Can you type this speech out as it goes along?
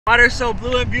Water's so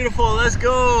blue and beautiful. Let's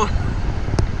go.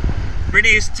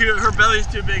 Brittany's her belly's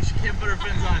too big. She can't put her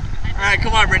fins on. All right,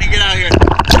 come on, Brittany, get out of here.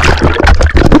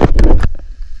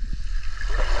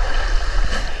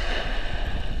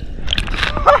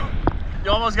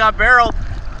 You almost got barreled.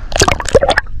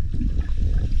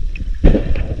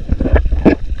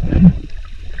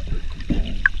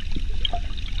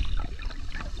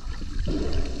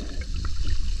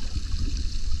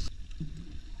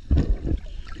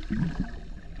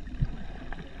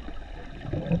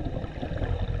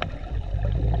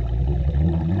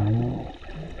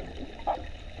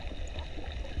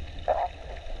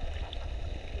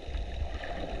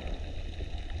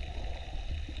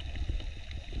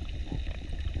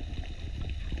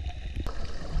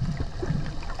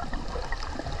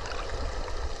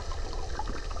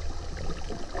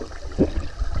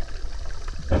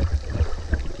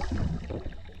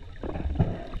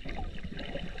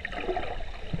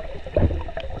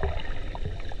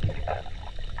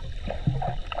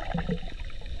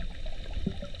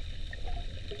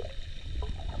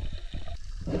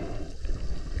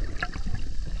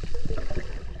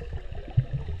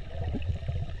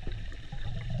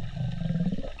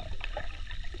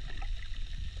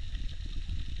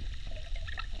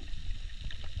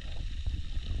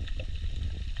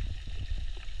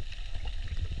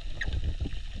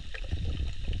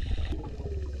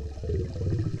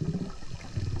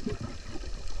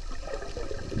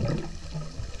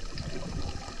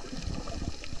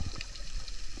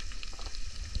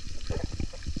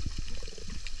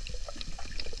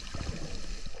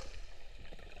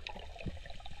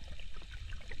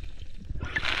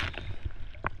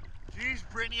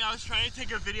 Brittany, I was trying to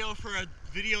take a video for a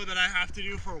video that I have to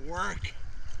do for work.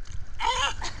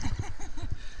 Ah!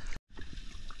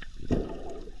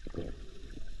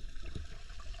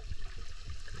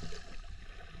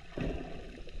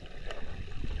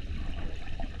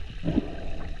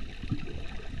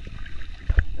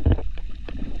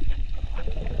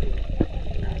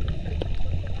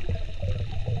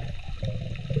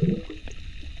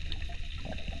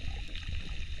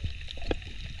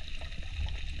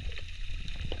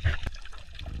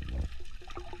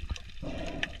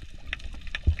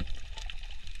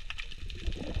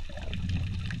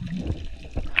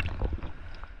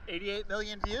 88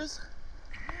 million views?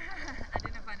 I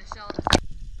didn't find a shell.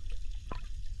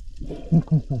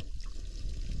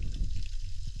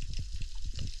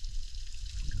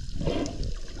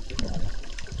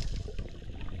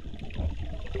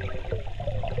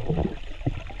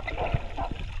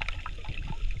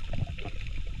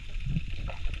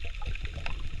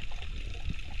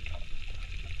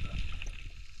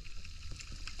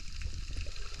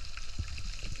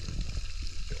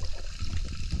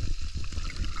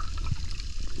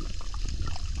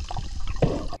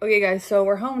 'Okay guys, so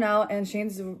we're home now and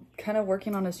Shane's kind of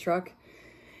working on his truck.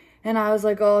 And I was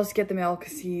like, oh, let's get the mail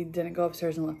because he didn't go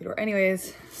upstairs and lock the door.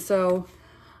 Anyways, so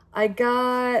I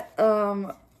got,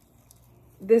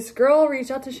 this girl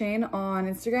reached out to Shane on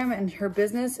Instagram and her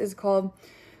business is called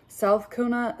South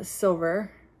Kona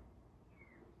Silver.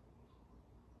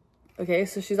 Okay,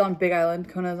 so she's on Big Island.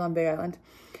 Kona's on Big Island.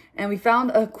 And we found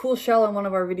a cool shell in one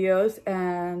of our videos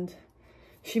and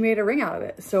she made a ring out of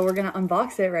it. So we're gonna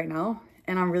unbox it right now.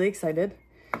 And I'm really excited.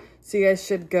 So you guys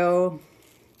should go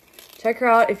check her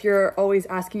out if you're always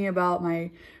asking me about my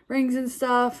rings and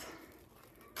stuff.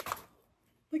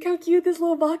 Look how cute this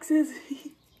little box is.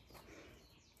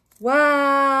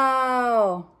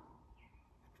 Wow.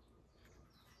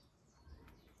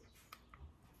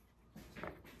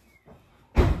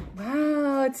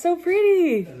 Wow, it's so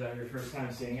pretty. Is that your first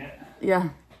time seeing it? Yeah.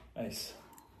 Nice.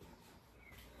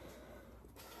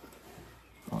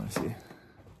 I want to see.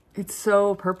 It's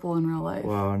so purple in real life.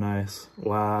 Wow, nice.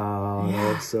 Wow, yeah. That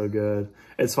looks so good.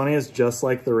 It's funny, it's just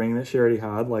like the ring that she already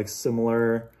had, like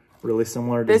similar, really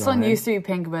similar design. This one used to be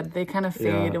pink, but they kind of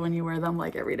fade when you wear them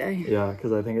like every day. Yeah,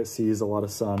 because I think it sees a lot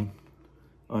of sun.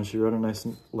 Oh, and she wrote a nice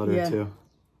letter too.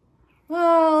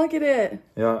 Wow, look at it.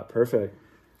 Yeah, perfect.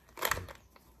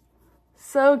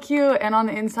 So cute. And on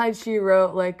the inside, she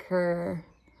wrote like her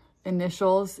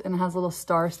initials and it has a little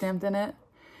star stamped in it.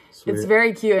 Sweet. It's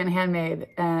very cute and handmade,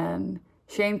 and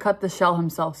Shane cut the shell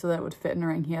himself so that it would fit in a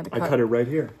ring. He had to cut. I cut it right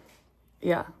here.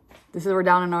 Yeah. We're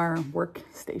down in our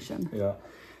workstation. Yeah.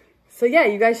 So yeah,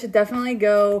 you guys should definitely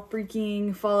go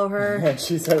freaking follow her. And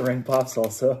she said ring pops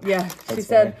also. Yeah, she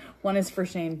said one is for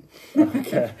Shane.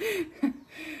 Okay.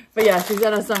 But yeah, she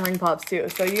sent us some ring pops too.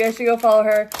 So you guys should go follow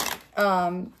her.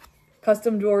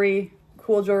 Custom jewelry,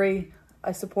 cool jewelry,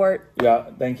 I support. Yeah,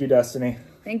 thank you, Destiny.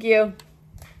 Thank you.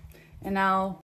 And now